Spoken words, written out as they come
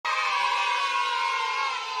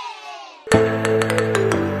Good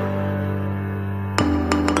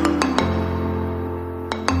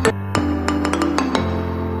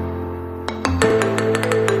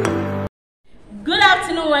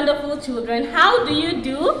afternoon, wonderful children. How do you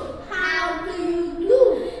do? How do you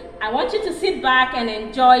do? I want you to sit back and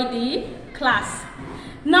enjoy the class.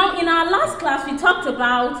 Now, in our last class, we talked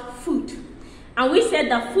about food. And we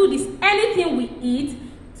said that food is anything we eat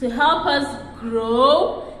to help us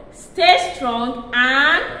grow, stay strong,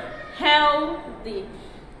 and healthy.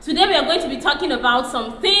 Today, we are going to be talking about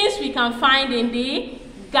some things we can find in the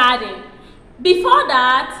garden. Before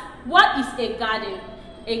that, what is a garden?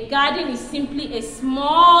 A garden is simply a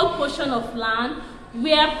small portion of land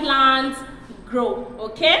where plants grow,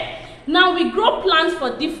 okay? Now, we grow plants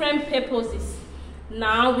for different purposes.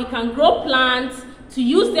 Now, we can grow plants to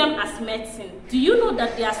use them as medicine. Do you know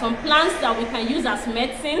that there are some plants that we can use as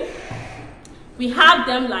medicine? We have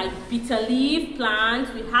them like bitter leaf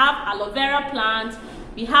plants, we have aloe vera plants,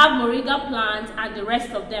 we have moringa plants, and the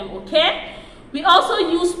rest of them, okay? We also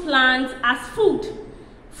use plants as food.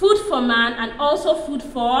 Food for man and also food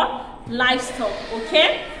for livestock,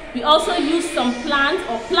 okay? We also use some plants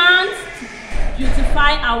to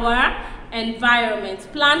beautify our environment.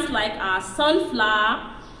 Plants like our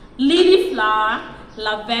sunflower, lily flower,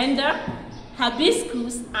 lavender,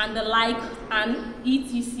 hibiscus, and the like, and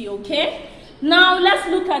etc, okay? Now let's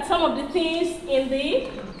look at some of the things in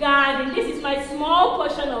the garden. This is my small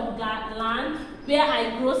portion of land where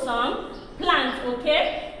I grow some plants,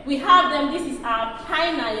 okay? We have them. This is our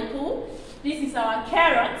pineapple, this is our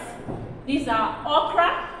carrots, these are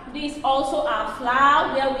okra, this is also our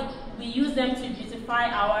flower where we use them to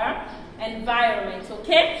beautify our environment,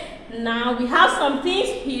 okay? Now we have some things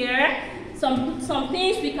here, some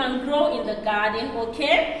things we can grow in the garden,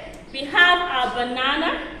 okay? We have our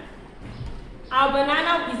banana. Our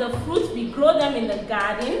banana is a fruit, we grow them in the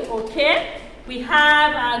garden, okay? We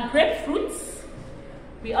have our grapefruits.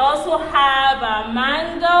 We also have a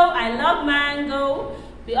mango. I love mango.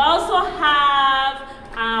 We also have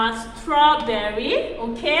a strawberry,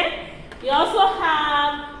 okay? We also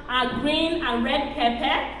have a green and red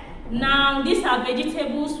pepper. Now, these are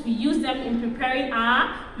vegetables. We use them in preparing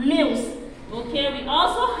our meals, okay? We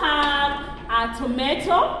also have a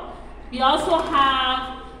tomato. We also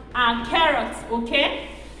have our carrots, okay?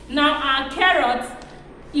 Now, our carrot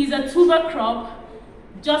is a tuber crop,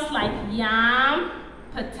 just like yam,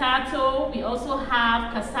 potato, we also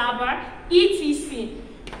have cassava, etc.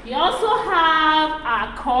 We also have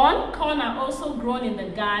our corn. Corn are also grown in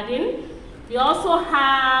the garden. We also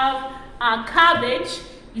have our cabbage.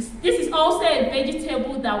 This is also a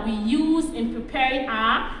vegetable that we use in preparing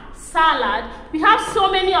our salad. We have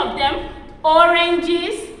so many of them.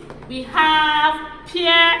 Oranges, we have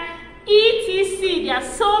pear, etc. There are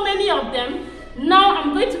so many of them. Now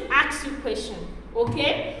I'm going to ask you a question,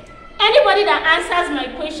 okay? Anybody that answers my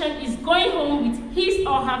question is going home with his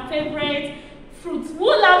or her favorite fruit. Who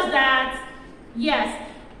loves that? Yes.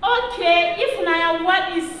 Okay, if Naya,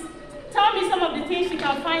 tell me some of the things you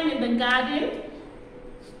can find in the garden.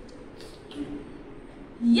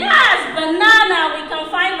 Yes, banana. We can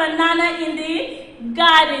find banana in the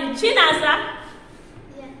garden. Chinaza?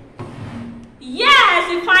 Yeah. Yes,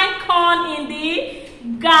 we find corn in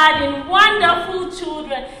the garden. Wonderful,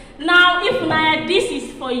 children. Now, if Naya, this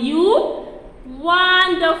is for you,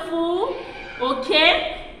 wonderful,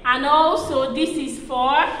 okay? And also, this is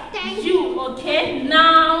for you, okay?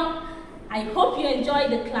 Now, I hope you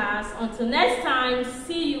enjoyed the class. Until next time,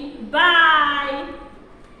 see you. Bye.